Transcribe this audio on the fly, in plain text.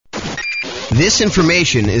This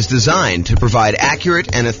information is designed to provide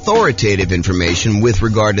accurate and authoritative information with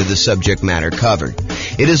regard to the subject matter covered.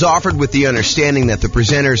 It is offered with the understanding that the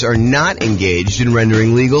presenters are not engaged in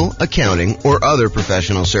rendering legal, accounting, or other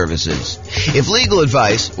professional services. If legal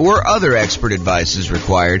advice or other expert advice is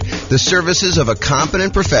required, the services of a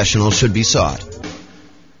competent professional should be sought.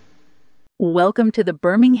 Welcome to the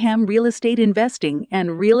Birmingham Real Estate Investing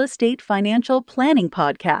and Real Estate Financial Planning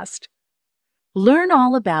Podcast. Learn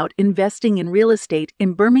all about investing in real estate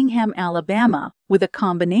in Birmingham, Alabama, with a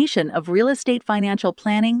combination of real estate financial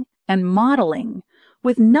planning and modeling,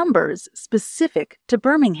 with numbers specific to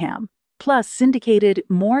Birmingham, plus syndicated,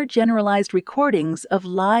 more generalized recordings of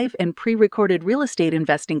live and pre-recorded real estate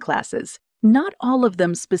investing classes, not all of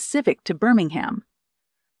them specific to Birmingham.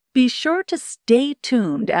 Be sure to stay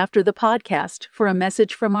tuned after the podcast for a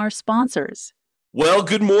message from our sponsors. Well,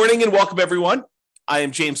 good morning and welcome, everyone. I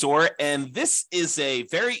am James Orr, and this is a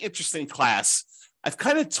very interesting class. I've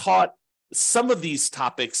kind of taught some of these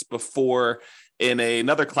topics before in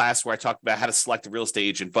another class where I talked about how to select a real estate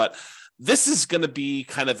agent, but this is going to be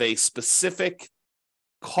kind of a specific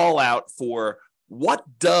call out for what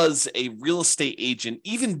does a real estate agent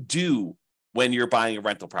even do when you're buying a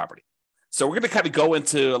rental property. So we're going to kind of go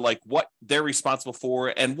into like what they're responsible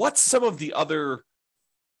for and what some of the other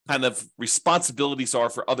kind of responsibilities are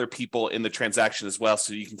for other people in the transaction as well,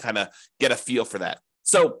 so you can kind of get a feel for that.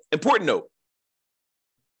 So, important note,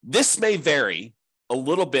 this may vary a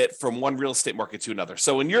little bit from one real estate market to another.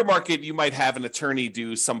 So in your market, you might have an attorney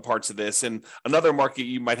do some parts of this. In another market,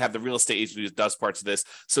 you might have the real estate agent who does parts of this.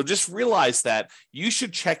 So just realize that you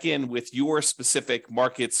should check in with your specific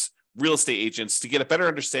market's real estate agents to get a better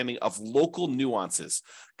understanding of local nuances,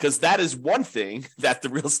 because that is one thing that the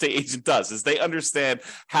real estate agent does, is they understand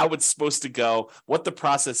how it's supposed to go, what the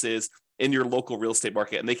process is in your local real estate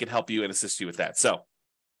market, and they can help you and assist you with that. So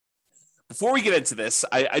before we get into this,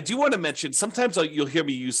 I do want to mention, sometimes you'll hear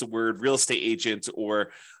me use the word real estate agent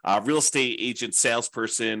or real estate agent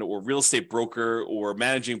salesperson or real estate broker or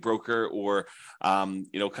managing broker or, kind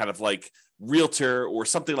of like realtor or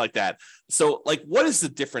something like that. So like, what is the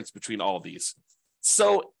difference between all of these?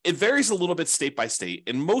 So it varies a little bit state by state.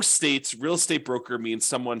 In most states, real estate broker means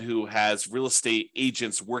someone who has real estate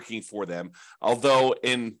agents working for them. Although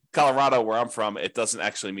in Colorado, where I'm from, it doesn't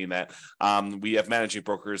actually mean that. We have managing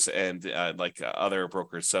brokers and other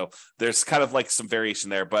brokers. So there's kind of like some variation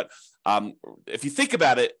there. But if you think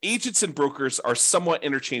about it, agents and brokers are somewhat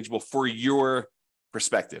interchangeable for your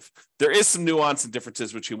perspective. There is some nuance and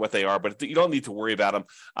differences between what they are, but you don't need to worry about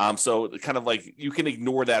them. So kind of like you can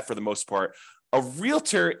ignore that for the most part. A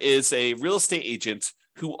realtor is a real estate agent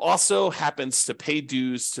who also happens to pay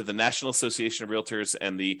dues to the National Association of Realtors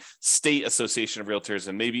and the State Association of Realtors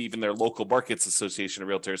and maybe even their local markets association of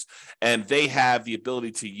realtors. And they have the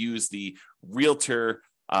ability to use the realtor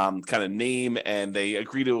kind of name, and they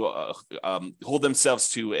agree to hold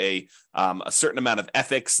themselves to a certain amount of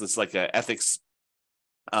ethics. It's like an ethics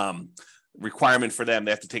requirement for them.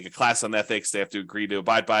 They have to take a class on ethics. They have to agree to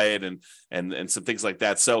abide by it and some things like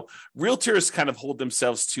that. So realtors kind of hold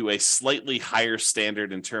themselves to a slightly higher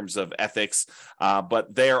standard in terms of ethics,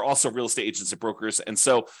 but they are also real estate agents and brokers. And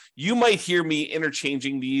so you might hear me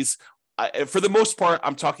interchanging these. For the most part,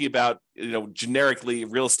 I'm talking about, generically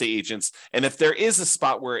real estate agents. And if there is a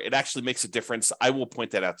spot where it actually makes a difference, I will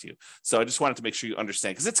point that out to you. So I just wanted to make sure you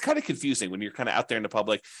understand, because it's kind of confusing when you're kind of out there in the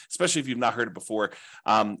public, especially if you've not heard it before.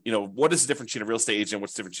 What is the difference between a real estate agent?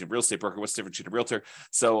 What's the difference between a real estate broker? What's the difference between a realtor?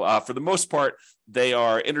 So for the most part, they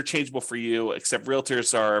are interchangeable for you, except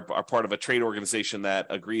realtors are part of a trade organization that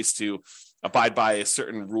agrees to abide by a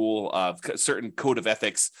certain rule, a certain code of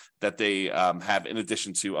ethics that they have in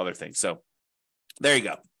addition to other things. So there you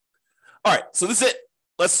go. All right, so this is it.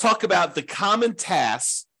 Let's talk about the common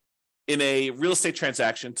tasks in a real estate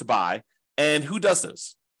transaction to buy and who does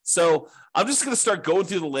those. So I'm just going to start going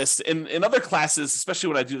through the list. In other classes, especially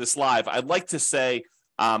when I do this live, I'd like to say,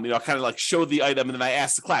 kind of like show the item and then I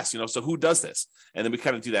ask the class, so who does this? And then we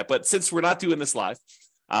kind of do that. But since we're not doing this live,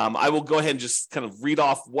 I will go ahead and just kind of read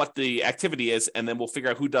off what the activity is, and then we'll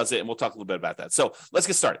figure out who does it, and we'll talk a little bit about that. So let's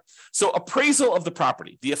get started. So appraisal of the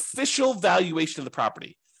property, the official valuation of the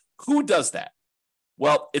property. Who does that?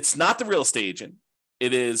 Well, it's not the real estate agent.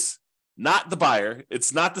 It is not the buyer.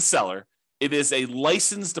 It's not the seller. It is a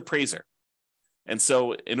licensed appraiser. And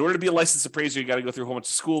so in order to be a licensed appraiser, you got to go through a whole bunch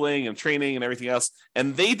of schooling and training and everything else.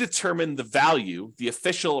 And they determine the value, the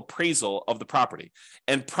official appraisal of the property.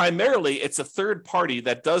 And primarily, it's a third party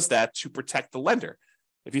that does that to protect the lender.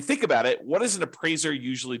 If you think about it, what is an appraiser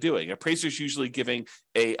usually doing? An appraiser is usually giving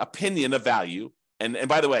an opinion of value And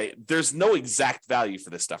by the way, there's no exact value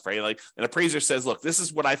for this stuff, right? Like an appraiser says, look, this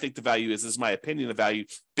is what I think the value is. This is my opinion of value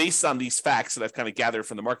based on these facts that I've kind of gathered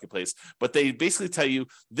from the marketplace. But they basically tell you,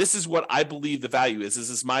 this is what I believe the value is.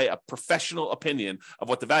 This is my professional opinion of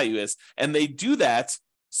what the value is. And they do that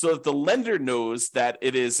so that the lender knows that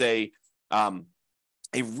it is a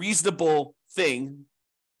reasonable thing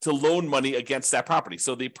to loan money against that property.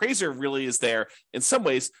 So the appraiser really is there in some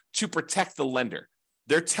ways to protect the lender.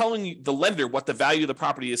 They're telling the lender what the value of the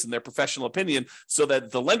property is in their professional opinion, so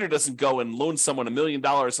that the lender doesn't go and loan someone $1 million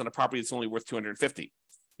on a property that's only worth $250,000.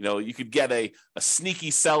 You could get a sneaky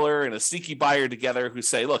seller and a sneaky buyer together who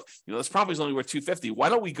say, look, this property is only worth $250,000. Why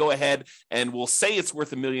don't we go ahead and we'll say it's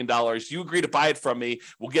worth $1 million. You agree to buy it from me.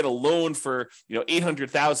 We'll get a loan for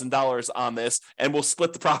 $800,000 on this, and we'll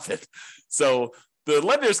split the profit. So the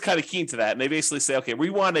lender is kind of keen to that. And they basically say, okay,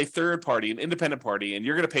 we want a third party, an independent party, and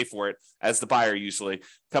you're going to pay for it as the buyer, usually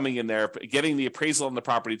coming in there, getting the appraisal on the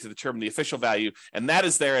property to determine the official value. And that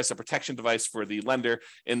is there as a protection device for the lender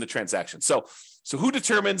in the transaction. So who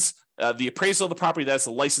determines the appraisal of the property? That's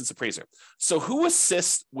a licensed appraiser. So who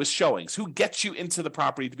assists with showings? Who gets you into the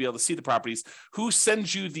property to be able to see the properties? Who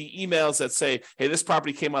sends you the emails that say, hey, this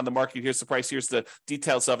property came on the market. Here's the price. Here's the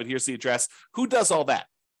details of it. Here's the address. Who does all that?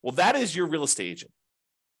 Well, that is your real estate agent.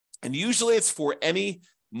 And usually it's for any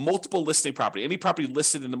multiple listing property, any property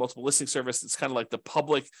listed in the multiple listing service. It's kind of like the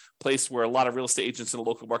public place where a lot of real estate agents in the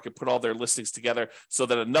local market put all their listings together so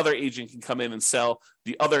that another agent can come in and sell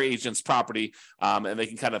the other agent's property. And they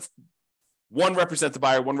can kind of one represent the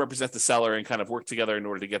buyer, one represent the seller, and kind of work together in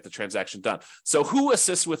order to get the transaction done. So who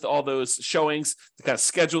assists with all those showings to kind of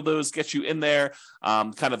schedule those, get you in there,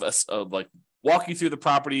 kind of like walk you through the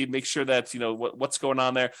property, make sure that what's going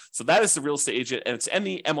on there. So that is the real estate agent, and it's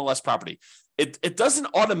any MLS property. It doesn't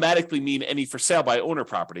automatically mean any for sale by owner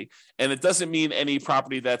property, and it doesn't mean any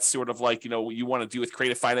property that's sort of like you want to do with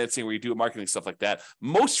creative financing where you do marketing, stuff like that.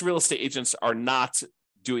 Most real estate agents are not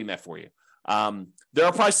doing that for you. There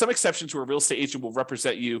are probably some exceptions where a real estate agent will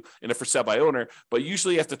represent you in a for sale by owner, but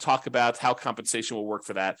usually you have to talk about how compensation will work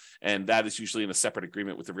for that, and that is usually in a separate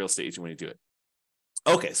agreement with the real estate agent when you do it.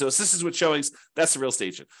 Okay, so assistance with showings, that's the real estate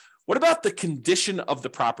agent. What about the condition of the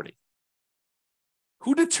property?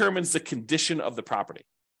 Who determines the condition of the property?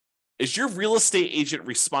 Is your real estate agent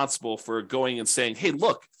responsible for going and saying, hey,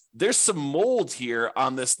 look, there's some mold here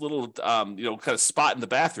on this little, kind of spot in the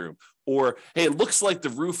bathroom? Or, hey, it looks like the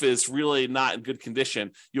roof is really not in good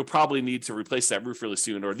condition. You'll probably need to replace that roof really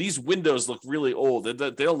soon. Or these windows look really old. They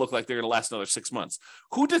don't look like they're going to last another 6 months.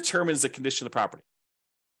 Who determines the condition of the property?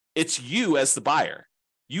 It's you as the buyer.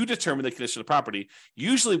 You determine the condition of the property,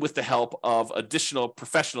 usually with the help of additional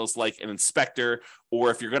professionals like an inspector, or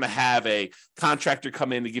if you're going to have a contractor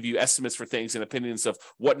come in to give you estimates for things and opinions of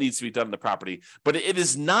what needs to be done in the property. But it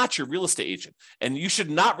is not your real estate agent, and you should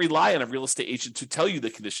not rely on a real estate agent to tell you the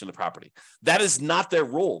condition of the property. That is not their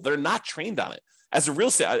role. They're not trained on it. As a real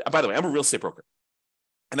estate, by the way, I'm a real estate broker.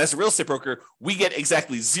 And as a real estate broker, we get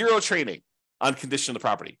exactly zero training on condition of the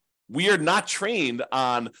property. We are not trained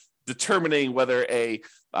on determining whether a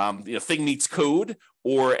thing meets code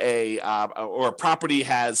or a property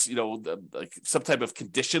has like some type of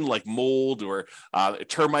condition like mold or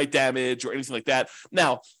termite damage or anything like that.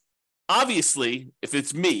 Now, obviously, if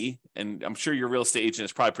it's me, and I'm sure your real estate agent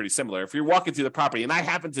is probably pretty similar, if you're walking through the property and I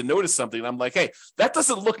happen to notice something, and I'm like, hey, that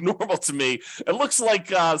doesn't look normal to me. It looks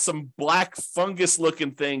like some black fungus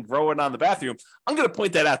looking thing growing on the bathroom. I'm going to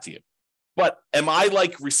point that out to you. But am I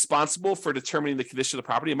responsible for determining the condition of the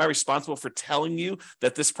property? Am I responsible for telling you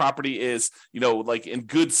that this property is, in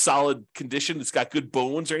good, solid condition? It's got good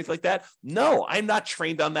bones or anything like that? No, I'm not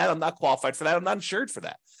trained on that. I'm not qualified for that. I'm not insured for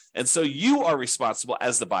that. And so you are responsible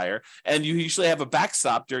as the buyer, and you usually have a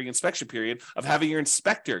backstop during inspection period of having your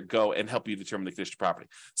inspector go and help you determine the condition of the property.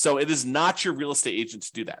 So it is not your real estate agent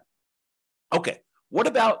to do that. Okay, what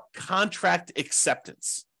about contract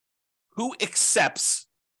acceptance? Who accepts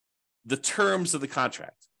the terms of the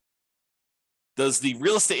contract? Does the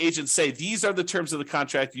real estate agent say, these are the terms of the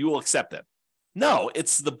contract, you will accept them? No,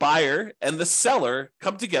 it's the buyer and the seller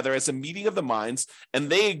come together as a meeting of the minds, and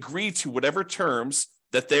they agree to whatever terms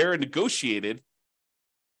that they're negotiated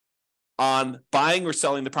on buying or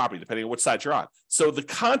selling the property, depending on which side you're on. So the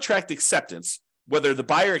contract acceptance, whether the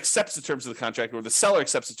buyer accepts the terms of the contract or the seller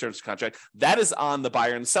accepts the terms of the contract, that is on the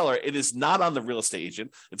buyer and the seller. It is not on the real estate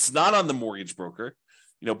agent. It's not on the mortgage broker.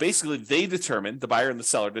 Basically, they determine, the buyer and the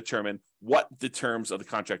seller determine what the terms of the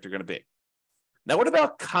contract are going to be. Now, what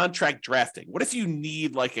about contract drafting? What if you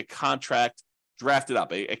need a contract drafted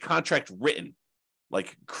up, a contract written,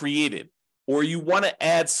 created, or you want to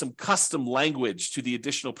add some custom language to the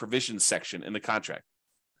additional provisions section in the contract?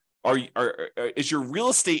 Is your real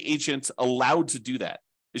estate agent allowed to do that?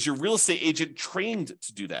 Is your real estate agent trained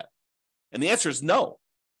to do that? And the answer is no.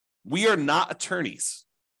 We are not attorneys.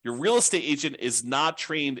 Your real estate agent is not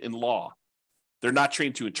trained in law. They're not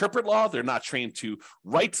trained to interpret law. They're not trained to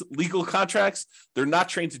write legal contracts. They're not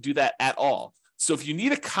trained to do that at all. So if you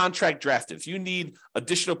need a contract drafted, if you need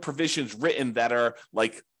additional provisions written that are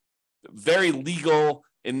like very legal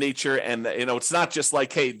in nature, and it's not just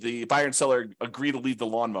like, hey, the buyer and seller agree to leave the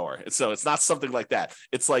lawnmower. So it's not something like that.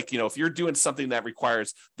 It's like, if you're doing something that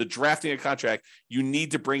requires the drafting of a contract, you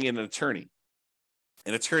need to bring in an attorney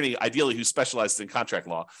ideally who specializes in contract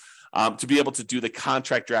law, to be able to do the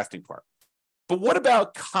contract drafting part. But what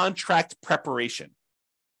about contract preparation?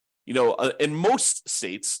 In most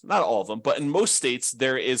states, not all of them, but in most states,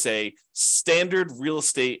 there is a standard real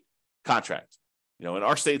estate contract. In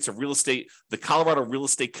our states, the Colorado Real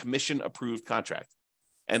Estate Commission approved contract.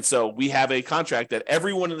 And so we have a contract that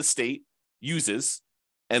everyone in the state uses.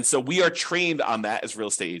 And so we are trained on that as real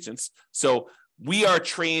estate agents. So we are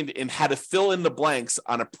trained in how to fill in the blanks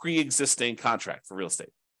on a pre-existing contract for real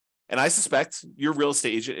estate. And I suspect your real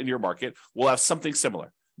estate agent in your market will have something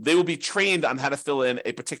similar. They will be trained on how to fill in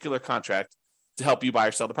a particular contract to help you buy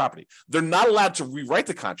or sell the property. They're not allowed to rewrite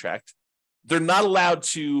the contract. They're not allowed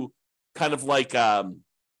to kind of like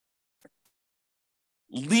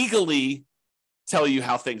legally tell you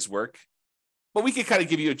how things work. But we can kind of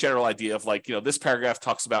give you a general idea of like, this paragraph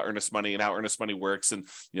talks about earnest money and how earnest money works. And,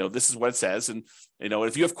 this is what it says. And,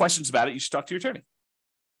 if you have questions about it, you should talk to your attorney.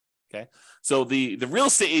 Okay. So the real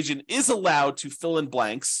estate agent is allowed to fill in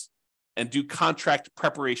blanks and do contract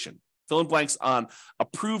preparation, fill in blanks on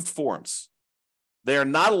approved forms. They are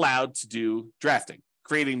not allowed to do drafting,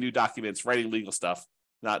 creating new documents, writing legal stuff.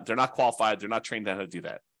 They're not qualified. They're not trained on how to do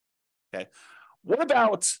that. Okay. What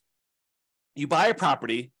about you buy a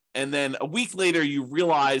property and then a week later you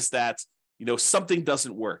realize that, something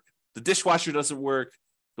doesn't work. The dishwasher doesn't work.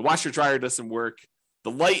 The washer dryer doesn't work.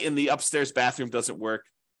 The light in the upstairs bathroom doesn't work.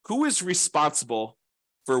 Who is responsible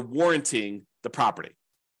for warranting the property?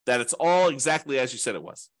 That it's all exactly as you said it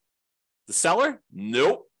was. The seller?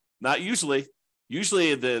 Nope, not usually.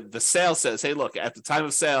 Usually the sale says, hey, look, at the time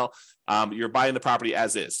of sale, you're buying the property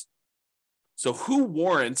as is. So who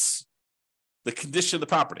warrants the condition of the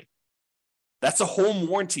property? That's a home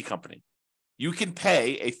warranty company. You can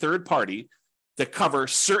pay a third party to cover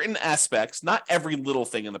certain aspects, not every little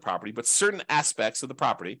thing in the property, but certain aspects of the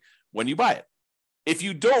property when you buy it. If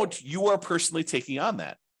you don't, you are personally taking on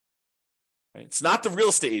that. Right? It's not the real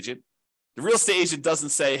estate agent. The real estate agent doesn't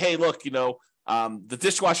say, hey, look, the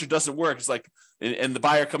dishwasher doesn't work. It's like, and the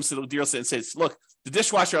buyer comes to the dealer and says, look, the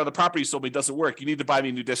dishwasher on the property you sold me doesn't work. You need to buy me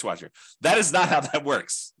a new dishwasher. That is not how that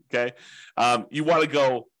works. Okay. You want to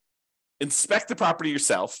go inspect the property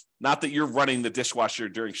yourself. Not that you're running the dishwasher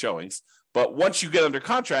during showings, but once you get under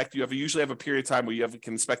contract, you usually have a period of time where you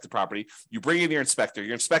can inspect the property. You bring in your inspector.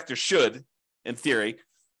 Your inspector should, in theory,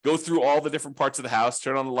 go through all the different parts of the house,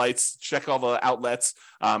 turn on the lights, check all the outlets,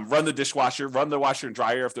 run the dishwasher, run the washer and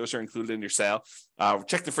dryer if those are included in your sale,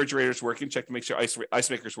 check the refrigerator's working, check to make sure ice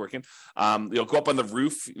maker's working, go up on the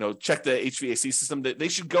roof, check the HVAC system. They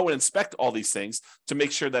should go and inspect all these things to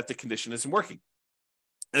make sure that the condition isn't working.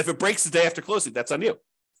 And if it breaks the day after closing, that's on you,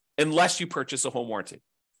 unless you purchase a home warranty.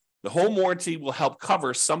 The home warranty will help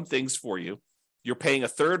cover some things for you. You're paying a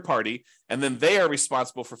third party, and then they are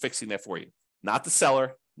responsible for fixing that for you. Not the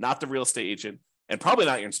seller, not the real estate agent, and probably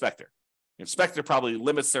not your inspector. Your inspector probably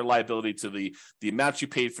limits their liability to the amount you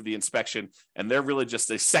paid for the inspection, and they're really just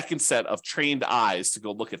a second set of trained eyes to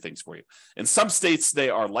go look at things for you. In some states, they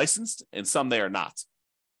are licensed, and some they are not.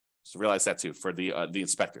 So realize that too for the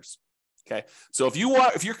inspectors. Okay, so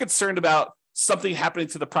if you're concerned about something happening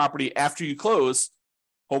to the property after you close,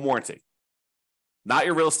 home warranty. Not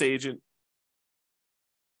your real estate agent,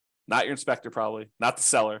 not your inspector, probably not the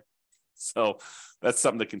seller. So that's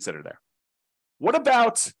something to consider there. What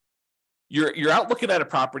about you're out looking at a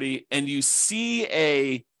property and you see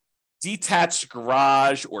a detached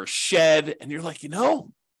garage or shed, and you're like, the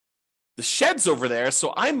shed's over there,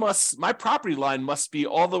 so my property line must be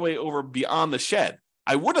all the way over beyond the shed.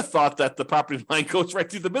 I would have thought that the property line goes right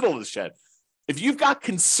through the middle of the shed. If you've got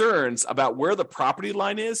concerns about where the property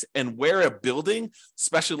line is and where a building,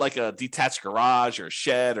 especially like a detached garage or a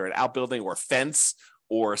shed or an outbuilding or a fence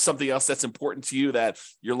or something else that's important to you, that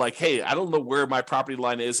you're like, hey, I don't know where my property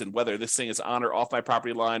line is and whether this thing is on or off my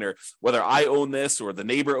property line, or whether I own this or the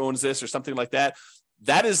neighbor owns this or something like that,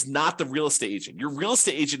 that is not the real estate agent. Your real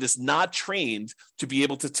estate agent is not trained to be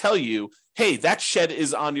able to tell you, hey, that shed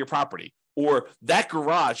is on your property, or that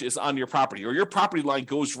garage is on your property, or your property line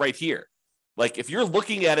goes right here. Like if you're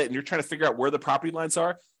looking at it and you're trying to figure out where the property lines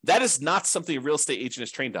are, that is not something a real estate agent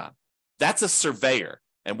is trained on. That's a surveyor.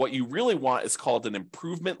 And what you really want is called an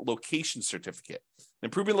improvement location certificate. An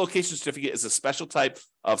improvement location certificate is a special type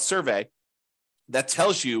of survey that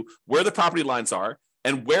tells you where the property lines are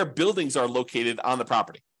and where buildings are located on the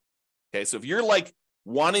property. Okay, so if you're like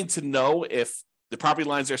wanting to know if the property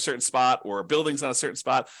lines are a certain spot or buildings on a certain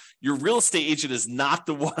spot, your real estate agent is not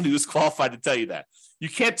the one who's qualified to tell you that. You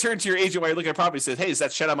can't turn to your agent while you're looking at property and say, hey, is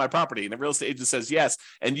that shed on my property? And the real estate agent says yes,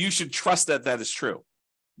 and you should trust that that is true.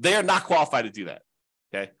 They are not qualified to do that.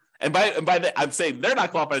 Okay. And by that, I'm saying they're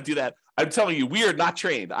not qualified to do that. I'm telling you, we are not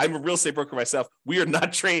trained. I'm a real estate broker myself. We are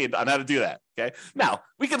not trained on how to do that. Okay. Now,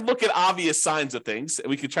 we can look at obvious signs of things and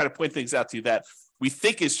we can try to point things out to you that we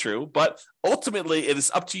think is true, but ultimately it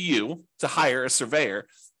is up to you to hire a surveyor.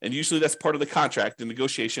 And usually that's part of the contract, the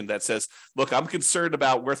negotiation that says, look, I'm concerned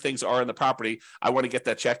about where things are in the property. I want to get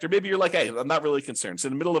that checked. Or maybe you're like, hey, I'm not really concerned. It's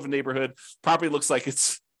in the middle of a neighborhood. Property looks like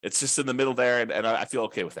it's just in the middle there. And I feel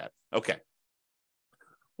okay with that. Okay.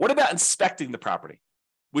 What about inspecting the property?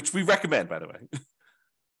 Which we recommend, by the way.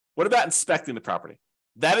 What about inspecting the property?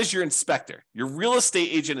 That is your inspector. Your real estate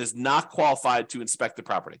agent is not qualified to inspect the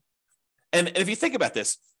property. And if you think about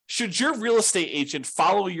this, should your real estate agent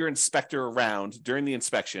follow your inspector around during the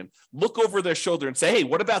inspection, look over their shoulder and say, hey,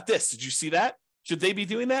 what about this? Did you see that? Should they be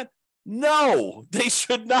doing that? No, they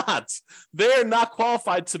should not. They're not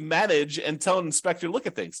qualified to manage and tell an inspector to look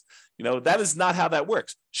at things. You know, that is not how that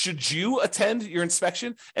works. Should you attend your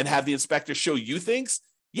inspection and have the inspector show you things?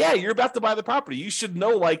 Yeah, you're about to buy the property. You should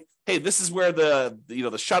know, like, hey, this is where the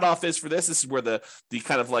shutoff is for this. This is where the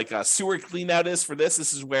kind of like sewer clean out is for this.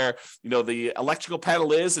 This is where, the electrical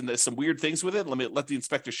panel is, and there's some weird things with it. Let the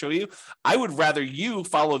inspector show you. I would rather you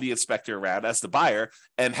follow the inspector around as the buyer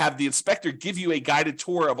and have the inspector give you a guided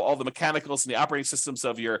tour of all the mechanicals and the operating systems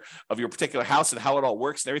of your particular house and how it all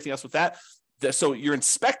works and everything else with that. So your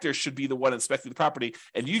inspector should be the one inspecting the property,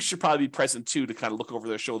 and you should probably be present too to kind of look over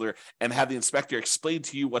their shoulder and have the inspector explain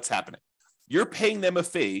to you what's happening. You're paying them a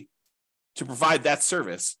fee to provide that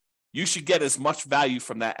service. You should get as much value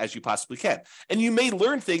from that as you possibly can. And you may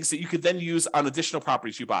learn things that you could then use on additional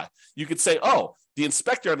properties you buy. You could say, oh, the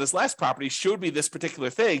inspector on this last property showed me this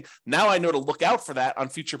particular thing. Now I know to look out for that on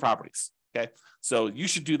future properties. Okay. So you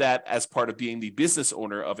should do that as part of being the business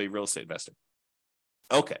owner of a real estate investor.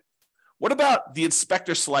 Okay. What about the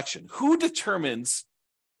inspector selection? Who determines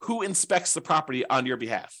who inspects the property on your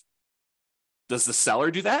behalf? Does the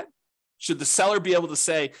seller do that? Should the seller be able to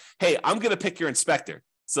say, hey, I'm going to pick your inspector,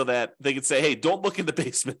 so that they could say, hey, don't look in the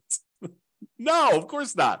basement? No, of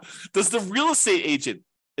course not. Does the real estate agent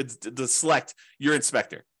select your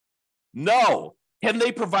inspector? No. Can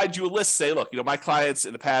they provide you a list? Say, look, my clients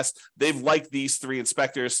in the past, they've liked these 3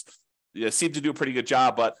 inspectors, seem to do a pretty good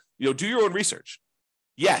job, but do your own research.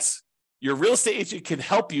 Yes. Your real estate agent can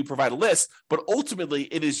help you provide a list, but ultimately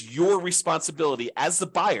it is your responsibility as the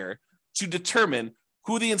buyer to determine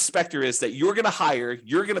who the inspector is that you're going to hire,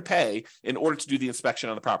 you're going to pay in order to do the inspection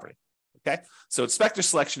on the property. Okay. So inspector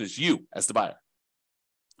selection is you as the buyer.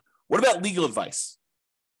 What about legal advice?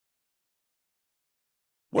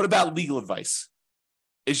 What about legal advice?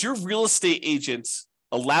 Is your real estate agent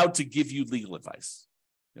allowed to give you legal advice?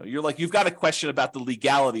 You're like, you've got a question about the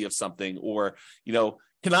legality of something, or,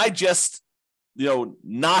 can I just,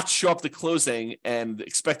 not show up to closing and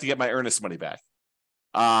expect to get my earnest money back?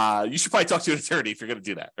 You should probably talk to an attorney if you're going to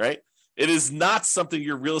do that, right? It is not something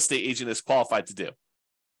your real estate agent is qualified to do.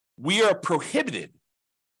 We are prohibited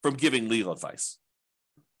from giving legal advice.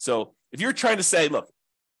 So if you're trying to say, look,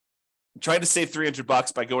 I'm trying to save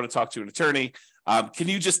 $300 by going to talk to an attorney, can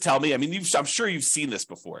you just tell me? I mean, I'm sure you've seen this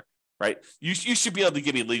before, right? You should be able to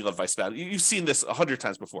give me legal advice about it. You've seen this 100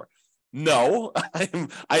 times before. No, I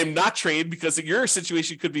am not trained, because your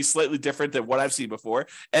situation could be slightly different than what I've seen before.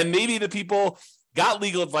 And maybe the people got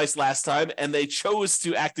legal advice last time and they chose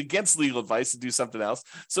to act against legal advice and do something else.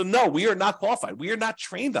 So no, we are not qualified. We are not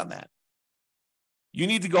trained on that. You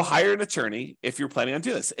need to go hire an attorney if you're planning on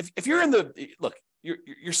doing this. If you're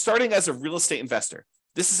you're starting as a real estate investor.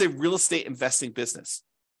 This is a real estate investing business.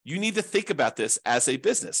 You need to think about this as a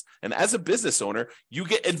business. And as a business owner, you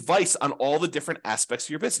get advice on all the different aspects of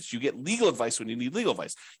your business. You get legal advice when you need legal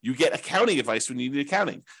advice. You get accounting advice when you need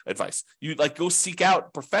accounting advice. You go seek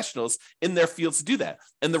out professionals in their fields to do that.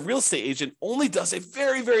 And the real estate agent only does a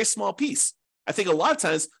very, very small piece. I think a lot of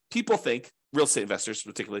times people think, real estate investors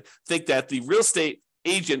particularly, think that the real estate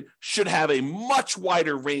agent should have a much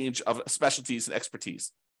wider range of specialties and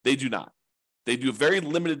expertise. They do not. They do a very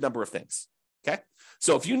limited number of things. Okay.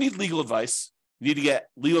 So if you need legal advice, you need to get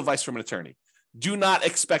legal advice from an attorney. do not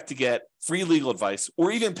expect to get free legal advice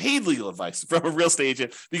or even paid legal advice from a real estate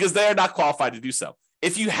agent because they are not qualified to do so.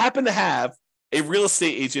 If you happen to have a real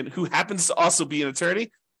estate agent who happens to also be an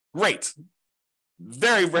attorney, great.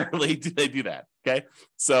 Very rarely do they do that, okay?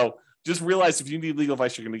 So just realize if you need legal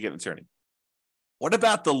advice, you're going to get an attorney. What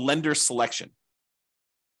about the lender selection?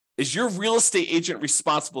 Is your real estate agent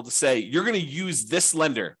responsible to say, you're going to use this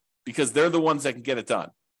lender because they're the ones that can get it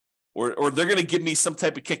done? Or they're going to give me some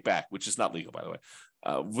type of kickback, which is not legal, by the way,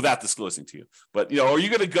 without disclosing to you. But, are you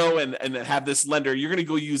going to go and have this lender, you're going to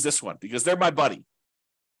go use this one because they're my buddy?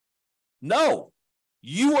 No,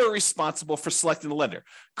 you are responsible for selecting the lender.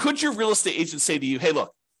 Could your real estate agent say to you, hey,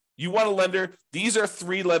 look, you want a lender? These are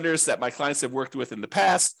 3 lenders that my clients have worked with in the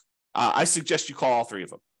past. I suggest you call all 3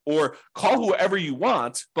 of them. Or call whoever you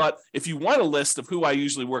want, but if you want a list of who I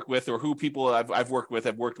usually work with or who people I've worked with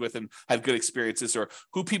and have good experiences, or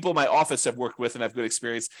who people in my office have worked with and have good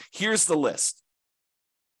experience, here's the list.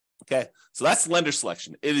 Okay, so that's lender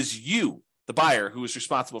selection. It is you, the buyer, who is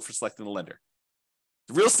responsible for selecting the lender.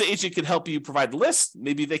 The real estate agent can help you provide the list.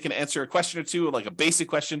 Maybe they can answer a question or two, like a basic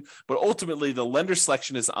question, but ultimately the lender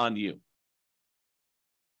selection is on you.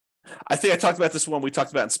 I think I talked about this when we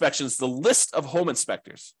talked about inspections, the list of home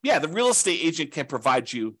inspectors. Yeah, the real estate agent can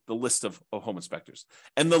provide you the list of home inspectors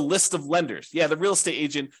and the list of lenders. Yeah, the real estate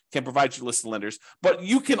agent can provide you a list of lenders, but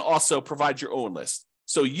you can also provide your own list.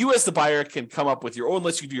 So you as the buyer can come up with your own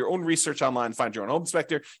list. You can do your own research online, find your own home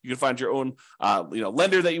inspector. You can find your own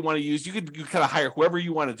lender that you want to use. You kind of hire whoever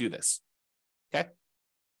you want to do this. Okay.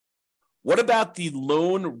 What about the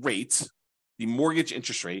loan rate, the mortgage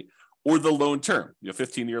interest rate, or the loan term?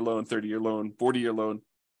 15-year loan, 30-year loan, 40-year loan.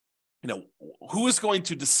 Who is going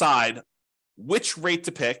to decide which rate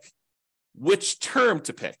to pick, which term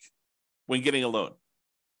to pick when getting a loan?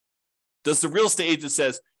 Does the real estate agent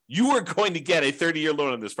says, you are going to get a 30-year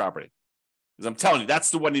loan on this property? Because I'm telling you, that's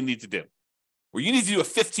the one you need to do. Or you need to do a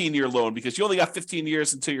 15-year loan because you only got 15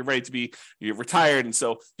 years until you're retired. And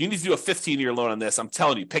so you need to do a 15-year loan on this. I'm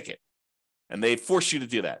telling you, pick it. And they force you to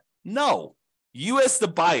do that. No, you as the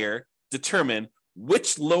buyer determine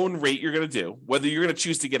which loan rate you're going to do, whether you're going to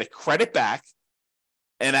choose to get a credit back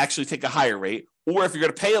and actually take a higher rate, or if you're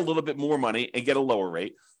going to pay a little bit more money and get a lower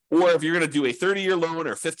rate, or if you're going to do a 30-year loan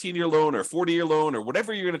or 15-year loan or 40-year loan or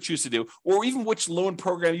whatever you're going to choose to do, or even which loan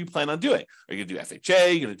program you plan on doing. Are you going to do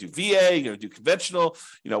FHA? You're going to do VA? You're going to do conventional?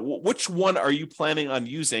 Which one are you planning on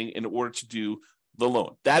using in order to do the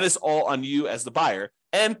loan? That is all on you as the buyer,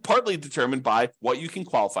 and partly determined by what you can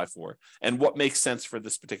qualify for and what makes sense for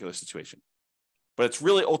this particular situation. But it's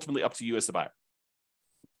really ultimately up to you as the buyer.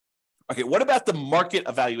 Okay, what about the market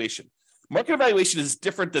evaluation? Market evaluation is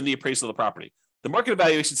different than the appraisal of the property. The market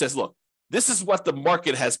evaluation says, look, this is what the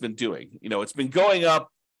market has been doing. It's been going up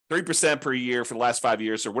 3% per year for the last 5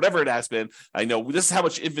 years or whatever it has been. I know this is how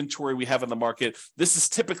much inventory we have in the market. This is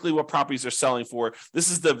typically what properties are selling for. This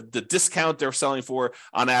is the discount they're selling for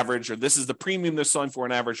on average, or this is the premium they're selling for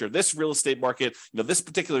on average, or this real estate market, this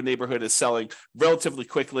particular neighborhood is selling relatively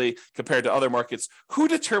quickly compared to other markets. Who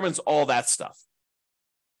determines all that stuff?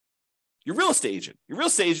 Your real estate agent. Your real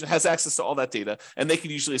estate agent has access to all that data, and they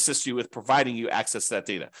can usually assist you with providing you access to that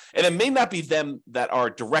data. And it may not be them that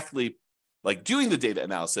are directly doing the data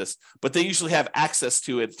analysis, but they usually have access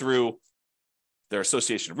to it through their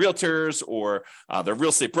association of realtors or their real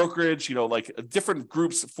estate brokerage. Different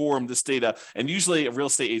groups form this data, and usually a real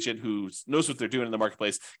estate agent who knows what they're doing in the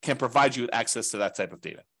marketplace can provide you with access to that type of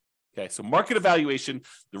data. Okay, so market evaluation,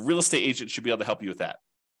 the real estate agent should be able to help you with that.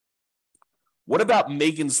 What about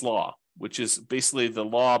Megan's Law, which is basically the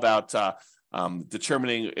law about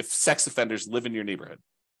determining if sex offenders live in your neighborhood?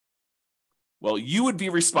 Well, you would be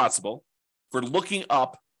responsible for looking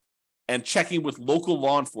up and checking with local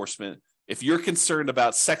law enforcement if you're concerned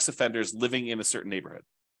about sex offenders living in a certain neighborhood.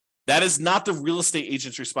 That is not the real estate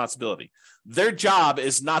agent's responsibility. Their job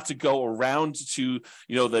is not to go around to,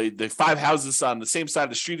 the 5 houses on the same side of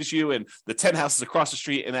the street as you and the 10 houses across the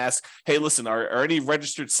street and ask, hey, listen, are any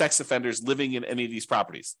registered sex offenders living in any of these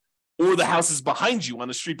properties? Or the houses behind you on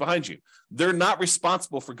the street behind you. They're not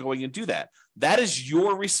responsible for going and do that. That is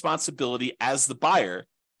your responsibility as the buyer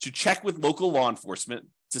to check with local law enforcement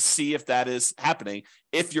to see if that is happening,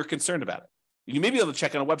 if you're concerned about it. You may be able to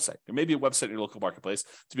check on a website. There may be a website in your local marketplace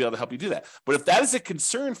to be able to help you do that. But if that is a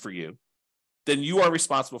concern for you, then you are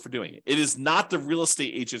responsible for doing it. It is not the real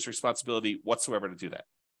estate agent's responsibility whatsoever to do that.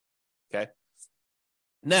 Okay?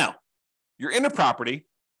 Now, you're in a property,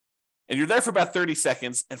 and you're there for about 30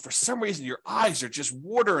 seconds, and for some reason, your eyes are just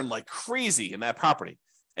watering like crazy in that property.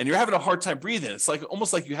 and you're having a hard time breathing. It's like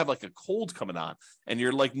almost like you have like a cold coming on, and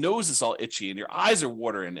your like nose is all itchy and your eyes are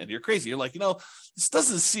watering and you're crazy. You're like, this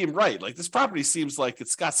doesn't seem right. Like this property seems like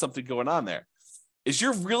it's got something going on there. Is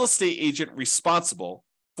your real estate agent responsible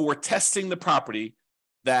for testing the property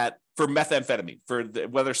for methamphetamine,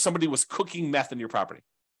 whether somebody was cooking meth in your property,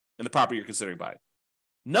 in the property you're considering buying?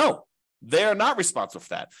 No, they are not responsible for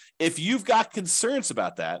that. If you've got concerns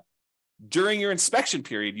about that during your inspection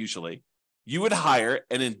period, usually you would hire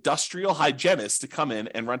an industrial hygienist to come in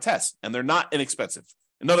and run tests, and they're not inexpensive.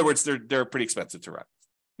 In other words, they're pretty expensive to run. I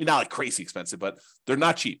mean, not like crazy expensive, but they're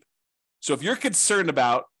not cheap. So if you're concerned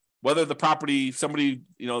about whether the property, somebody,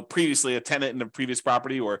 previously a tenant in the previous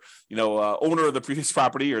property, or, owner of the previous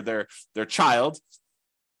property, or their child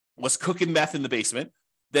was cooking meth in the basement,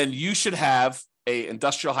 then you should have an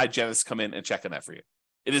industrial hygienist come in and check on that for you.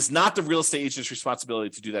 It is not the real estate agent's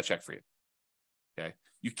responsibility to do that check for you. Okay.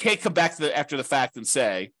 You can't come back after the fact and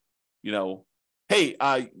say, hey,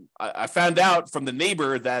 I found out from the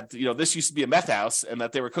neighbor that, this used to be a meth house and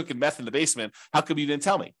that they were cooking meth in the basement. How come you didn't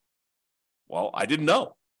tell me? Well, I didn't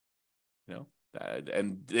know.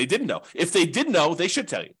 And they didn't know. If they did know, they should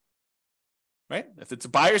tell you, right? If it's a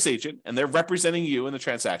buyer's agent and they're representing you in the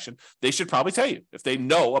transaction, they should probably tell you if they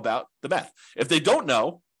know about the meth. If they don't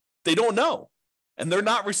know, they don't know. And they're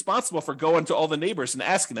not responsible for going to all the neighbors and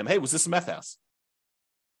asking them, hey, was this a meth house?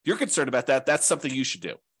 If you're concerned about that, that's something you should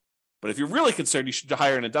do. But if you're really concerned, you should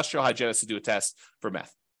hire an industrial hygienist to do a test for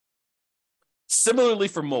meth. Similarly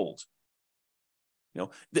for mold.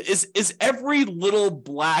 Is every little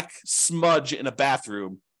black smudge in a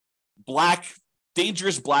bathroom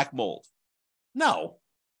dangerous black mold? No.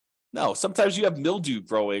 Sometimes you have mildew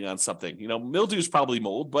growing on something. Mildew is probably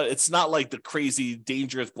mold, but it's not like the crazy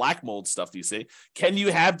dangerous black mold stuff you see. Could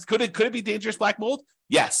it be dangerous black mold?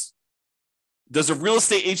 Yes. Does a real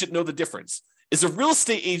estate agent know the difference? Is a real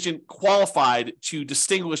estate agent qualified to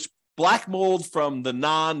distinguish black mold from the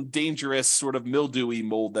non-dangerous sort of mildewy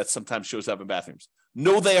mold that sometimes shows up in bathrooms?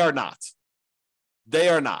 No, they are not. They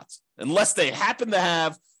are not. Unless they happen to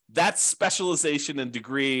have that specialization and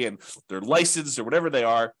degree and they're licensed or whatever they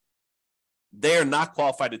are not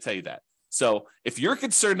qualified to tell you that. So if you're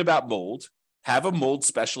concerned about mold, have a mold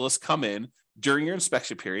specialist come in during your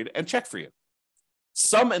inspection period and check for you.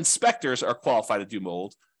 Some inspectors are qualified to do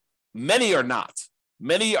mold. Many are not.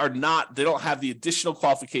 Many are not. They don't have the additional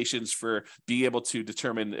qualifications for being able to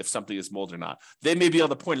determine if something is mold or not. They may be able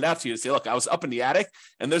to point it out to you and say, look, I was up in the attic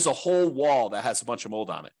and there's a whole wall that has a bunch of mold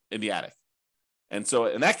on it in the attic. And so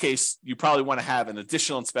in that case, you probably want to have an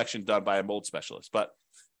additional inspection done by a mold specialist. But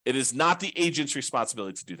it is not the agent's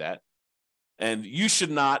responsibility to do that. And you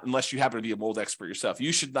should not, unless you happen to be a mold expert yourself,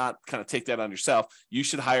 you should not kind of take that on yourself. You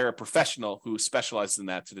should hire a professional who specializes in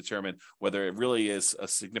that to determine whether it really is a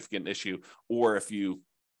significant issue or if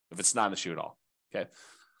it's not an issue at all. Okay.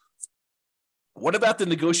 What about the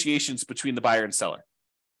negotiations between the buyer and seller?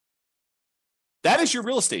 That is your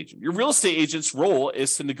real estate agent. Your real estate agent's role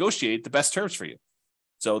is to negotiate the best terms for you.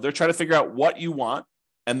 So they're trying to figure out what you want,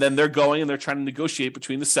 and then they're going and they're trying to negotiate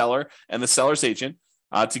between the seller and the seller's agent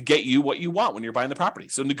to get you what you want when you're buying the property.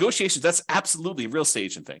 So negotiations, that's absolutely a real estate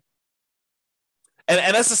agent thing. And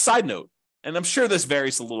as a side note, and I'm sure this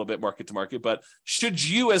varies a little bit market to market, but should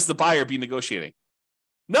you as the buyer be negotiating?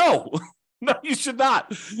 No, no, you should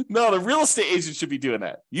not. No, the real estate agent should be doing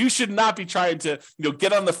that. You should not be trying to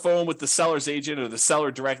get on the phone with the seller's agent or the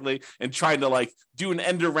seller directly and trying to do an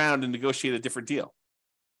end around and negotiate a different deal.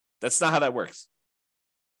 That's not how that works.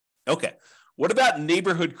 Okay, what about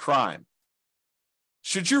neighborhood crime?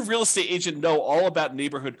 Should your real estate agent know all about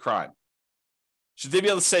neighborhood crime? Should they be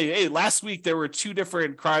able to say, hey, last week there were 2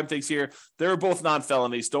 different crime things here. They were both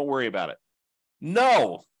non-felonies. Don't worry about it.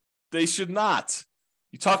 No, they should not.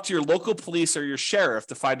 You talk to your local police or your sheriff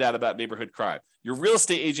to find out about neighborhood crime. Your real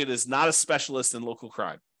estate agent is not a specialist in local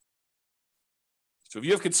crime. So if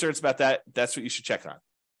you have concerns about that, that's what you should check on.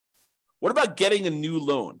 What about getting a new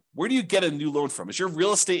loan? Where do you get a new loan from? Is your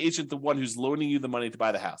real estate agent the one who's loaning you the money to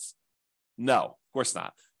buy the house? No, of course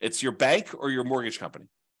not. It's your bank or your mortgage company.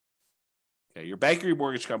 Okay, your bank or your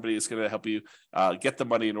mortgage company is going to help you get the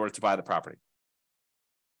money in order to buy the property.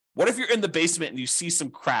 What if you're in the basement and you see some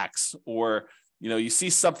cracks, or you see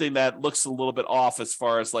something that looks a little bit off as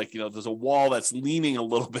far as there's a wall that's leaning a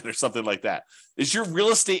little bit or something like that? Is your real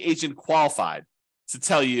estate agent qualified to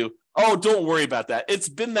tell you, oh, don't worry about that, it's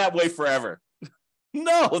been that way forever?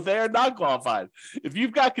 No, they are not qualified. If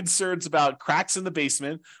you've got concerns about cracks in the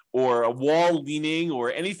basement or a wall leaning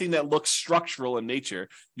or anything that looks structural in nature,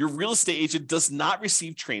 your real estate agent does not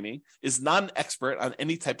receive training, is not an expert on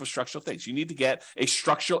any type of structural things. You need to get a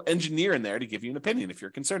structural engineer in there to give you an opinion if you're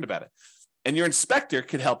concerned about it. And your inspector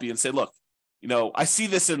could help you and say, look, I see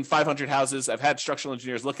this in 500 houses. I've had structural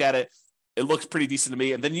engineers look at it. It looks pretty decent to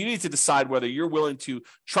me. And then you need to decide whether you're willing to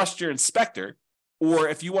trust your inspector, or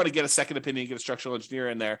if you want to get a second opinion, get a structural engineer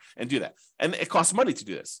in there and do that. And it costs money to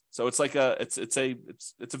do this. So it's like it's a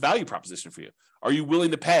value proposition for you. Are you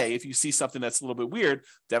willing to pay if you see something that's a little bit weird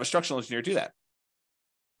to have a structural engineer do that?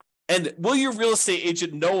 And will your real estate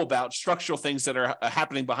agent know about structural things that are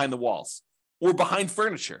happening behind the walls or behind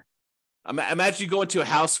furniture? Imagine you go into a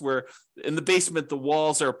house where in the basement, the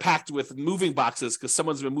walls are packed with moving boxes because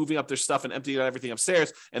someone's been moving up their stuff and emptying out everything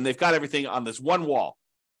upstairs, and they've got everything on this one wall.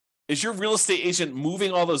 Is your real estate agent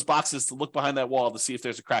moving all those boxes to look behind that wall to see if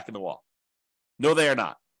there's a crack in the wall? No, they are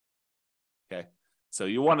not. Okay. So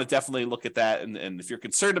you want to definitely look at that. And if you're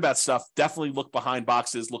concerned about stuff, definitely look behind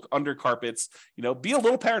boxes, look under carpets, be a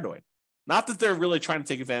little paranoid. Not that they're really trying to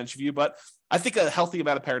take advantage of you, but I think a healthy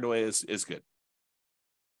amount of paranoia is good.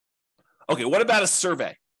 Okay, what about a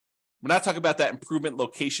survey? We're not talking about that improvement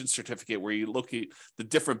location certificate where you look at the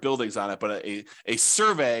different buildings on it, but a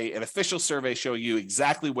survey, an official survey showing you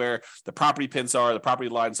exactly where the property pins are, the property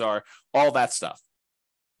lines are, all that stuff.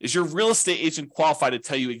 Is your real estate agent qualified to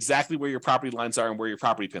tell you exactly where your property lines are and where your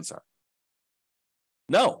property pins are?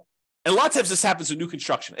 No. And a lot of times this happens with new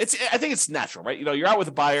construction. I think it's natural, right? You're out with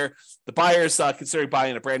a buyer. The buyer's considering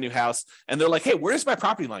buying a brand new house, and they're like, hey, where does my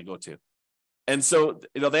property line go to? And so,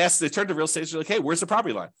 they turn to real estate agent, like, hey, where's the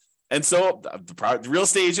property line? And so the real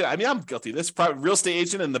estate agent, I'm guilty of this, real estate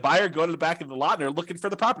agent and the buyer go to the back of the lot and they're looking for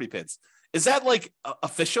the property pins. Is that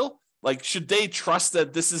official? Should they trust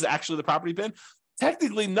that this is actually the property pin?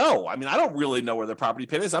 Technically, no. I don't really know where the property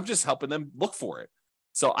pin is. I'm just helping them look for it.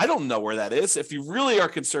 So I don't know where that is. If you really are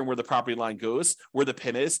concerned where the property line goes, where the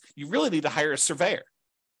pin is, you really need to hire a surveyor.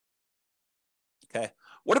 Okay.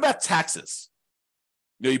 What about taxes?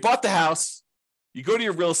 You bought the house. You go to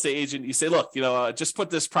your real estate agent, you say, look, just put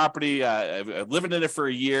this property, I'm living in it for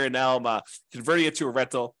a year, and now I'm converting it to a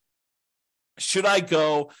rental. Should I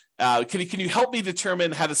go? Can you help me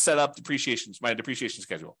determine how to set up my depreciation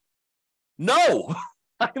schedule? No,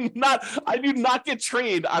 I do not get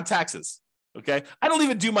trained on taxes. Okay. I don't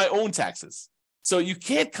even do my own taxes. So you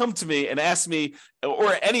can't come to me and ask me,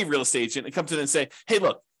 or any real estate agent, and come to them and say, hey,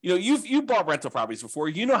 look, you bought rental properties before.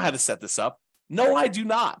 You know how to set this up. No, I do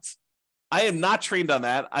not. I am not trained on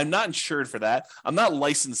that. I'm not insured for that. I'm not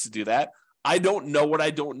licensed to do that. I don't know what I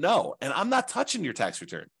don't know. And I'm not touching your tax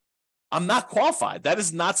return. I'm not qualified. That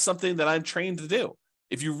is not something that I'm trained to do.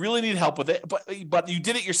 If you really need help with it, but you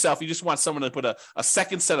did it yourself, you just want someone to put a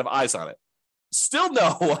second set of eyes on it. Still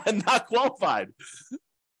no, I'm not qualified.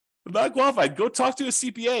 I'm not qualified. Go talk to a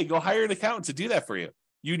CPA. Go hire an accountant to do that for you.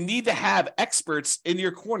 You need to have experts in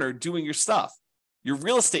your corner doing your stuff. Your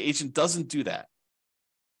real estate agent doesn't do that.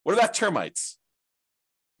 What about termites?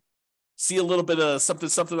 See a little bit of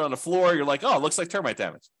something on the floor. You're like, oh, it looks like termite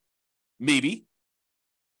damage. Maybe.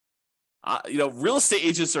 Real estate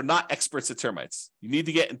agents are not experts at termites. You need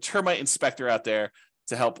to get a termite inspector out there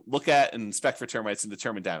to help look at and inspect for termites and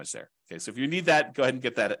determine damage there. Okay, so if you need that, go ahead and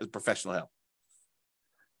get that as professional help.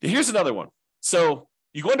 Here's another one. So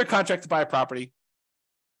you go under contract to buy a property.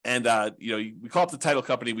 And, we call up the title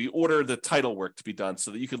company. We order the title work to be done so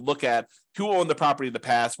that you can look at who owned the property in the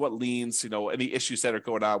past, what liens, any issues that are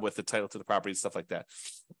going on with the title to the property and stuff like that.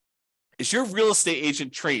 Is your real estate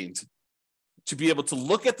agent trained to be able to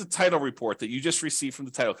look at the title report that you just received from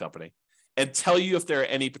the title company and tell you if there are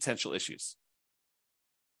any potential issues?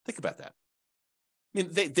 Think about that.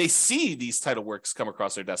 They see these title works come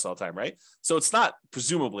across their desk all the time, right? So it's not,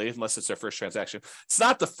 presumably, unless it's their first transaction, it's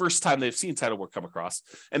not the first time they've seen title work come across.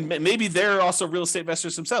 And maybe they're also real estate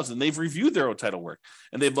investors themselves, and they've reviewed their own title work,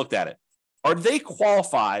 and they've looked at it. Are they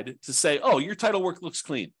qualified to say, oh, your title work looks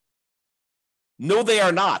clean? No, they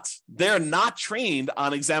are not. They're not trained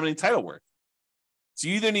on examining title work. So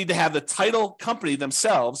you either need to have the title company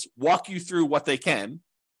themselves walk you through what they can,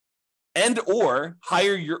 and or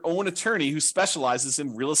hire your own attorney who specializes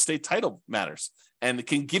in real estate title matters and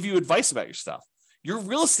can give you advice about your stuff. Your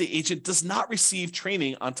real estate agent does not receive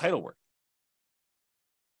training on title work.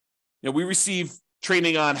 We receive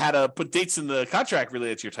training on how to put dates in the contract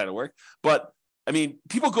related to your title work, but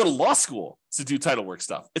people go to law school to do title work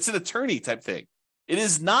stuff. It's an attorney type thing. It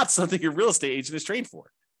is not something your real estate agent is trained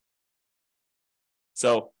for.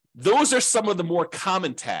 So those are some of the more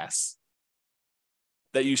common tasks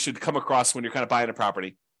that you should come across when you're kind of buying a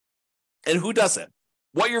property. And who doesn't?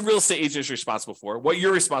 What your real estate agent is responsible for, what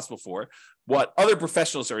you're responsible for, what other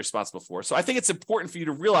professionals are responsible for. So I think it's important for you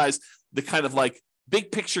to realize the kind of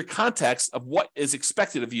big picture context of what is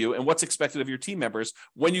expected of you and what's expected of your team members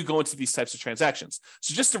when you go into these types of transactions.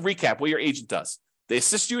 So just to recap what your agent does. They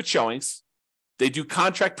assist you with showings. They do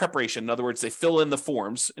contract preparation. In other words, they fill in the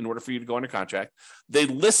forms in order for you to go under contract. They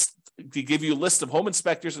give you a list of home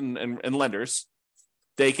inspectors and lenders.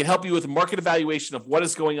 They can help you with market evaluation of what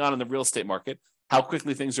is going on in the real estate market, how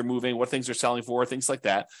quickly things are moving, what things are selling for, things like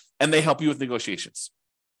that. And they help you with negotiations.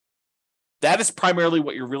 That is primarily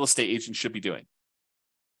what your real estate agent should be doing,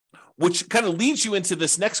 which kind of leads you into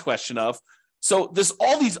this next question of, so there's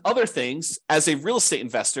all these other things as a real estate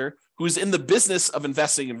investor who's in the business of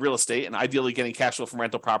investing in real estate and ideally getting cash flow from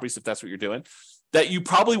rental properties, if that's what you're doing, that you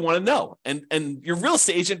probably want to know. And your real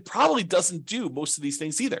estate agent probably doesn't do most of these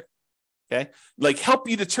things either. Okay. Like help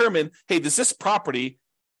you determine, hey, does this property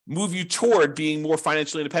move you toward being more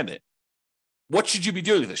financially independent? What should you be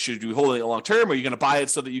doing with this? Should you be holding it long term? Or are you going to buy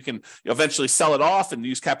it so that you can eventually sell it off and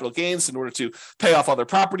use capital gains in order to pay off other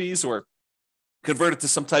properties, or convert it to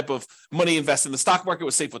some type of money invest in the stock market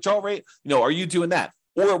with safe withdrawal rate? Are you doing that?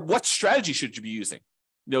 Or what strategy should you be using?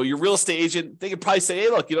 Your real estate agent, they could probably say, hey,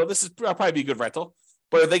 look, this is probably be a good rental.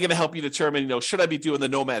 But are they going to help you determine, should I be doing the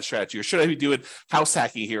nomad strategy, or should I be doing house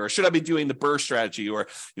hacking here, or should I be doing the BRRRR strategy, or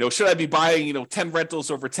should I be buying 10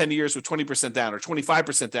 rentals over 10 years with 20% down, or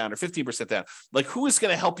 25% down, or 15% down? Like, who is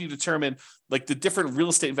going to help you determine like the different real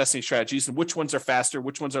estate investing strategies and which ones are faster,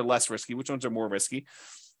 which ones are less risky, which ones are more risky?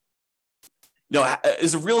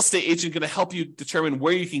 Is a real estate agent going to help you determine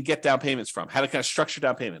where you can get down payments from, how to kind of structure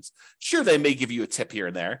down payments? Sure, they may give you a tip here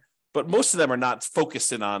and there, but most of them are not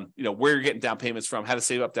focused in on, where you're getting down payments from, how to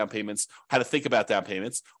save up down payments, how to think about down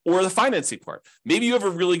payments, or the financing part. Maybe you have a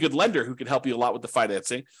really good lender who can help you a lot with the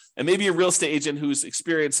financing, and maybe a real estate agent who's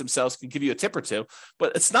experienced themselves can give you a tip or two,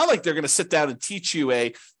 but it's not like they're going to sit down and teach you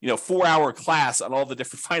a, 4-hour class on all the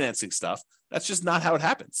different financing stuff. That's just not how it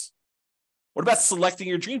happens. What about selecting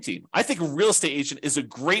your dream team? I think a real estate agent is a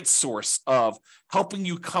great source of helping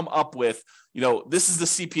you come up with, this is the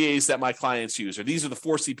CPAs that my clients use, or these are the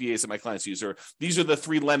 4 CPAs that my clients use, or these are the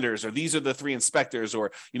 3 lenders, or these are the 3 inspectors,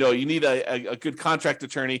 or, you need a good contract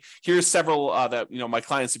attorney. Here's several that, my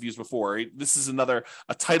clients have used before. This is a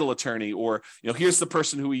title attorney, or, here's the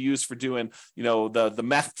person who we use for doing, the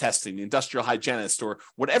meth testing, the industrial hygienist, or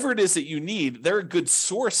whatever it is that you need. They're a good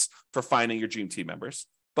source for finding your dream team members.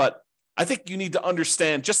 But I think you need to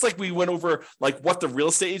understand, just like we went over like what the real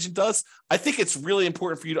estate agent does, I think it's really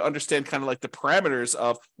important for you to understand kind of like the parameters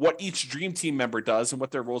of what each dream team member does and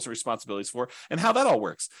what their roles and responsibilities for and how that all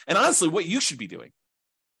works. And honestly, what you should be doing,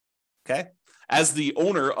 okay, as the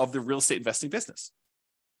owner of the real estate investing business.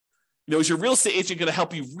 Is your real estate agent going to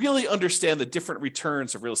help you really understand the different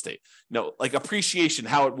returns of real estate? Like appreciation,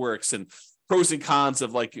 how it works, and pros and cons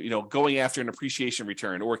of like, going after an appreciation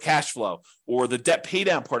return, or cash flow, or the debt pay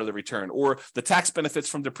down part of the return, or the tax benefits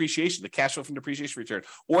from depreciation, the cash flow from depreciation return,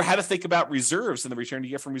 or how to think about reserves and the return you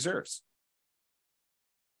get from reserves.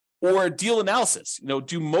 Or deal analysis.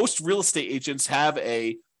 Do most real estate agents have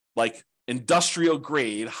a like industrial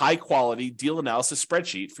grade, high quality deal analysis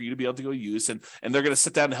spreadsheet for you to be able to go use? And they're going to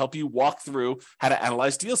sit down and help you walk through how to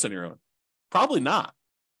analyze deals on your own? Probably not.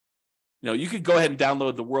 You could go ahead and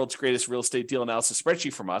download the world's greatest real estate deal analysis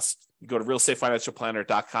spreadsheet from us. You go to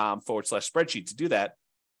realestatefinancialplanner.com/spreadsheet to do that.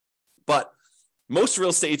 But most real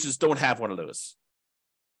estate agents don't have one of those.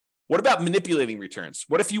 What about manipulating returns?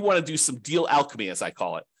 What if you want to do some deal alchemy, as I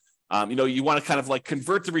call it? You want to kind of like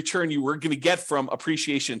convert the return you were going to get from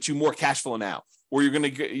appreciation to more cash flow now, or you're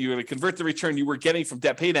going to convert the return you were getting from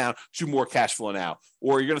debt pay down to more cash flow now,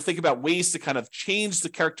 or you're going to think about ways to kind of change the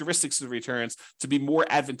characteristics of the returns to be more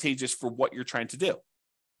advantageous for what you're trying to do.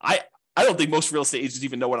 I don't think most real estate agents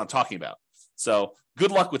even know what I'm talking about. So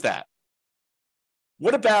good luck with that.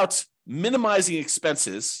 What about minimizing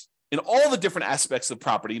expenses in all the different aspects of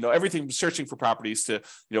property? Everything from searching for properties to,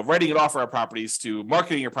 writing an offer on properties, to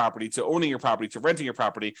marketing your property, to owning your property, to renting your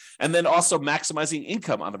property, and then also maximizing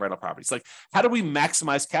income on the rental properties. Like, how do we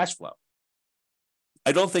maximize cash flow?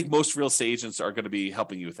 I don't think most real estate agents are going to be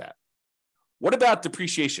helping you with that. What about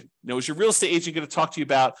depreciation? Is your real estate agent going to talk to you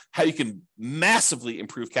about how you can massively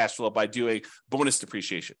improve cash flow by doing bonus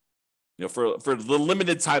depreciation? For the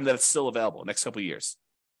limited time that it's still available, next couple of years?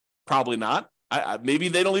 Probably not. Maybe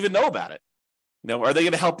they don't even know about it. Are they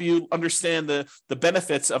going to help you understand the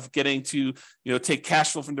benefits of getting to, take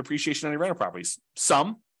cash flow from depreciation on your rental properties?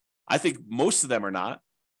 Some. I think most of them are not.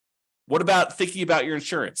 What about thinking about your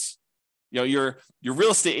insurance? Your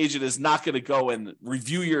real estate agent is not going to go and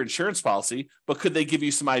review your insurance policy, but could they give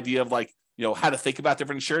you some idea of like, how to think about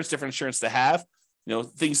different insurance to have,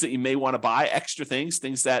 things that you may want to buy, extra things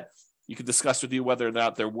that you could discuss with you whether or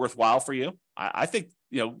not they're worthwhile for you. I think,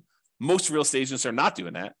 most real estate agents are not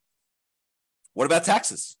doing that. What about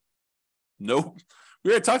taxes? No, we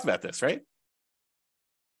already talked about this, right?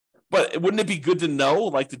 But wouldn't it be good to know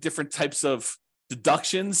like the different types of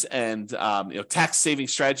deductions and tax saving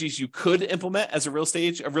strategies you could implement as a real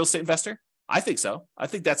estate investor? I think so. I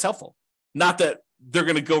think that's helpful. Not that they're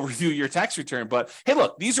going to go review your tax return, but hey,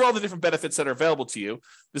 look, these are all the different benefits that are available to you.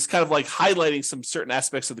 This kind of like highlighting some certain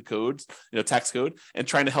aspects of the code, tax code, and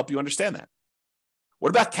trying to help you understand that. What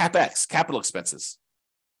about CapEx, capital expenses?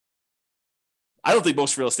 I don't think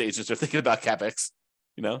most real estate agents are thinking about CapEx,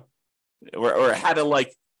 or how to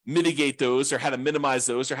like mitigate those, or how to minimize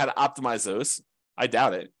those, or how to optimize those. I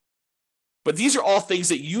doubt it. But these are all things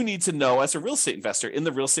that you need to know as a real estate investor in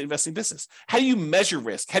the real estate investing business. How do you measure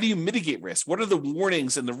risk? How do you mitigate risk? What are the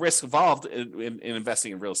warnings and the risks involved in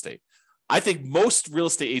investing in real estate? I think most real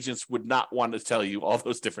estate agents would not want to tell you all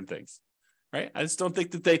those different things, right? I just don't think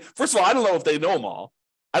that first of all, I don't know if they know them all.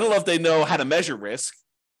 I don't know if they know how to measure risk.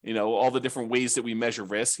 All the different ways that we measure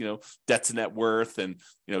risk, debt to net worth and,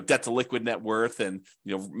 debt to liquid net worth and,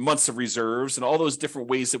 months of reserves and all those different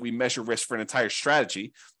ways that we measure risk for an entire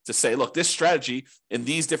strategy to say, look, this strategy in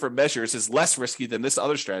these different measures is less risky than this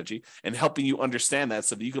other strategy, and helping you understand that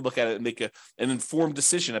so that you can look at it and make an informed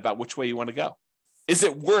decision about which way you want to go. Is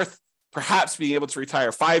it worth perhaps being able to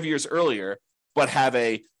retire 5 years earlier, but have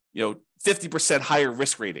a, 50% higher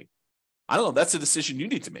risk rating? I don't know. That's a decision you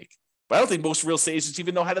need to make. But I don't think most real estate agents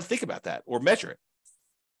even know how to think about that or measure it.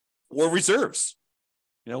 Or reserves.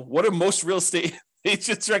 What do most real estate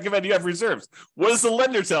agents recommend you have reserves? What is the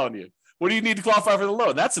lender telling you? What do you need to qualify for the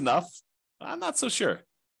loan? That's enough. I'm not so sure.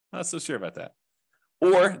 Not so sure about that.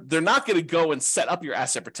 Or they're not going to go and set up your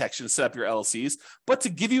asset protection, set up your LLCs, but to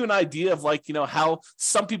give you an idea of how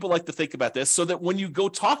some people like to think about this so that when you go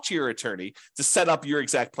talk to your attorney to set up your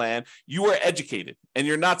exact plan, you are educated and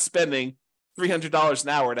you're not spending $300 an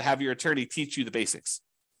hour to have your attorney teach you the basics.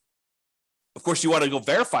 Of course, you want to go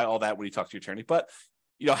verify all that when you talk to your attorney, but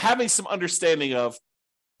having some understanding of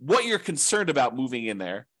what you're concerned about moving in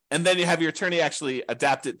there, and then you have your attorney actually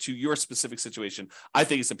adapt it to your specific situation, I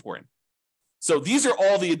think is important. So these are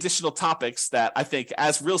all the additional topics that I think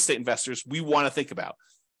as real estate investors, we want to think about.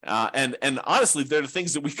 And honestly, they're the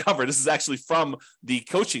things that we cover. This is actually from the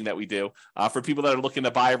coaching that we do for people that are looking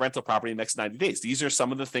to buy a rental property in the next 90 days. These are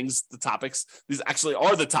some of the things, the topics. These actually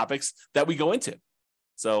are the topics that we go into.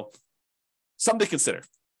 So something to consider.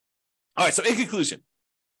 All right. So in conclusion,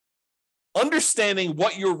 understanding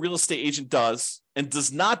what your real estate agent does and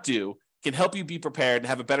does not do can help you be prepared and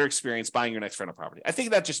have a better experience buying your next rental property. I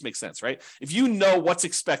think that just makes sense, right? If you know what's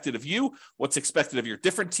expected of you, what's expected of your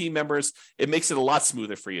different team members, it makes it a lot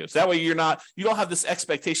smoother for you. So that way you don't have this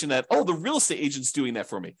expectation that, oh, the real estate agent's doing that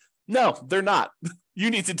for me. No, they're not.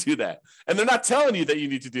 You need to do that. And they're not telling you that you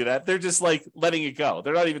need to do that. They're just like letting it go.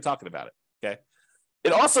 They're not even talking about it, okay?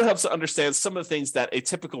 It also helps to understand some of the things that a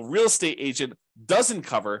typical real estate agent doesn't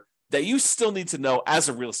cover that you still need to know as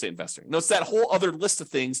a real estate investor. It's that whole other list of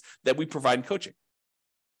things that we provide in coaching.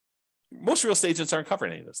 Most real estate agents aren't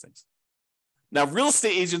covering any of those things. Now, real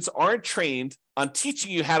estate agents aren't trained on teaching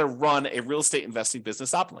you how to run a real estate investing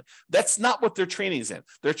business optimally. That's not what their training is in.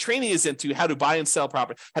 Their training is into how to buy and sell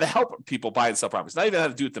property, how to help people buy and sell properties, not even how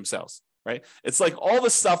to do it themselves, right? It's like all the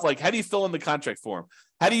stuff like how do you fill in the contract form?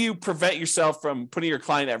 How do you prevent yourself from putting your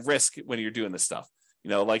client at risk when you're doing this stuff?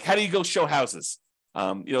 Like how do you go show houses?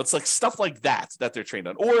 It's like stuff like that they're trained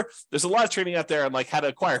on. Or there's a lot of training out there on like how to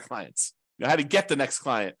acquire clients, how to get the next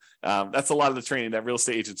client. That's a lot of the training that real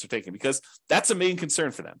estate agents are taking because that's a main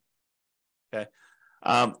concern for them. Okay.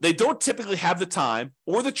 They don't typically have the time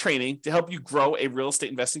or the training to help you grow a real estate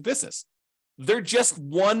investing business. They're just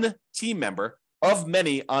one team member of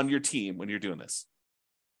many on your team when you're doing this.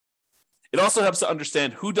 It also helps to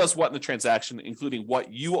understand who does what in the transaction, including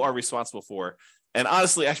what you are responsible for. And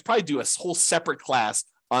honestly, I should probably do a whole separate class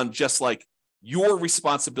on just like your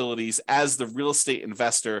responsibilities as the real estate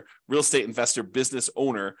investor business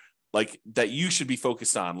owner, like that you should be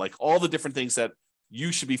focused on, like all the different things that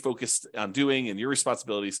you should be focused on doing and your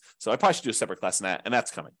responsibilities. So I probably should do a separate class on that, and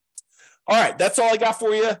that's coming. All right, that's all I got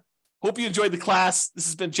for you. Hope you enjoyed the class. This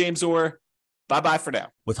has been James Orr. Bye-bye for now.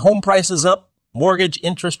 With home prices up, mortgage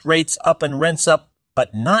interest rates up, and rents up,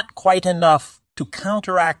 but not quite enough to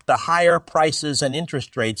counteract the higher prices and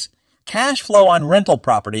interest rates, cash flow on rental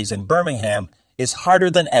properties in Birmingham is harder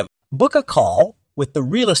than ever. Book a call with the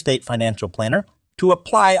Real Estate Financial Planner to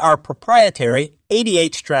apply our proprietary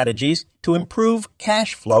 88 strategies to improve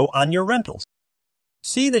cash flow on your rentals.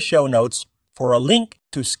 See the show notes for a link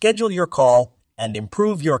to schedule your call and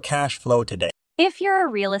improve your cash flow today. If you're a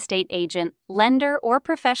real estate agent, lender, or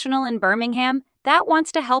professional in Birmingham that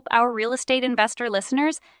wants to help our real estate investor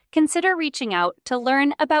listeners, consider reaching out to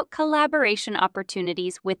learn about collaboration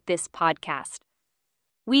opportunities with this podcast.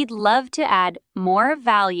 We'd love to add more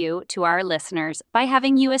value to our listeners by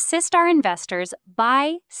having you assist our investors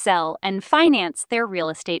buy, sell, and finance their real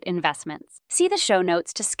estate investments. See the show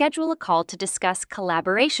notes to schedule a call to discuss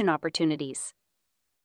collaboration opportunities.